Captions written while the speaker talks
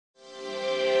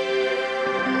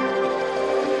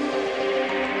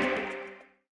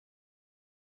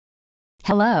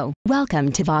Hello, welcome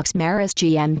to Vox Maris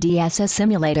GMDSS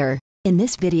simulator. In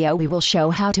this video we will show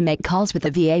how to make calls with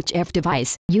the VHF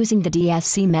device, using the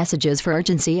DSC messages for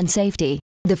urgency and safety.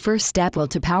 The first step will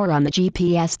to power on the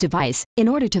GPS device, in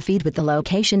order to feed with the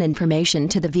location information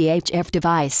to the VHF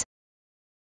device.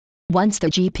 Once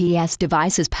the GPS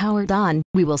device is powered on,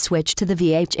 we will switch to the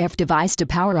VHF device to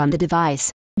power on the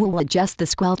device. We will adjust the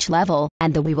squelch level,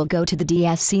 and then we will go to the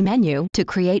DSC menu to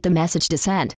create the message to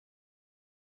send.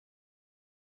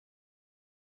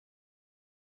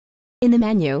 In the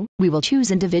menu, we will choose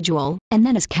individual, and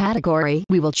then as category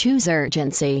we will choose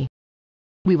urgency.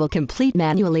 We will complete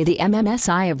manually the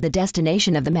MMSI of the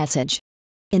destination of the message.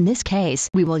 In this case,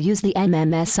 we will use the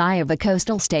MMSI of a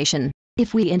coastal station.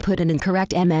 If we input an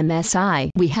incorrect MMSI,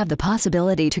 we have the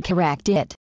possibility to correct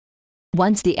it.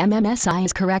 Once the MMSI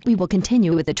is correct, we will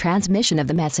continue with the transmission of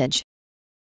the message.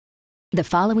 The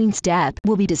following step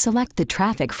will be to select the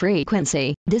traffic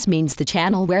frequency. This means the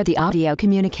channel where the audio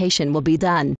communication will be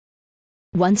done.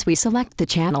 Once we select the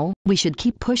channel, we should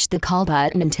keep push the call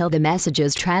button until the message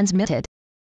is transmitted.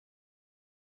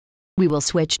 We will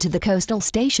switch to the coastal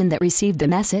station that received the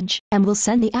message, and will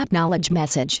send the acknowledge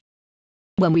message.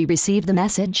 When we receive the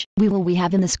message, we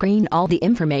have in the screen all the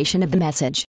information of the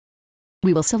message.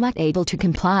 We will select able to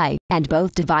comply, and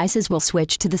both devices will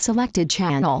switch to the selected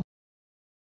channel.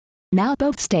 Now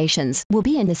both stations will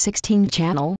be in the 16th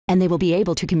channel, and they will be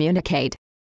able to communicate.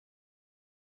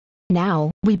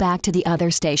 Now, we back to the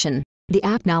other station. The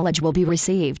acknowledge will be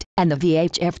received, and the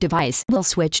VHF device will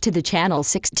switch to the channel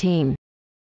 16.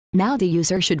 Now the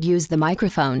user should use the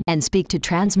microphone and speak to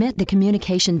transmit the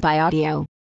communication by audio.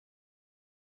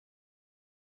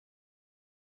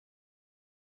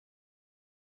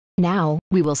 Now,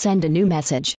 we will send a new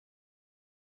message.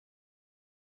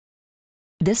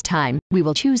 This time, we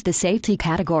will choose the safety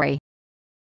category.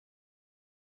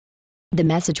 The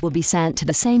message will be sent to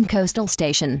the same coastal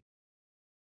station.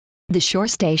 The shore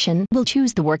station will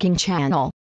choose the working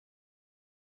channel.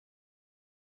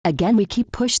 Again we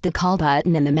keep push the call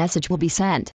button and the message will be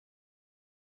sent.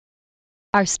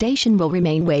 Our station will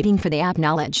remain waiting for the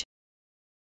acknowledge.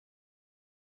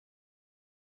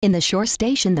 In the shore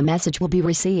station the message will be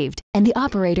received, and the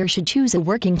operator should choose a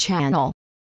working channel.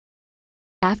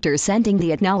 After sending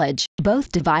the acknowledge,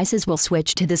 both devices will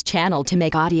switch to this channel to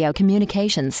make audio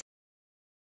communications.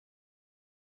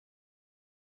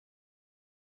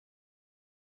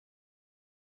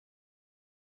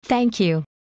 Thank you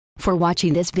for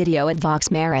watching this video at Vox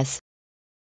Maris.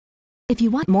 If you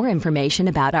want more information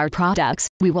about our products,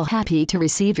 we will happy to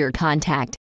receive your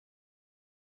contact.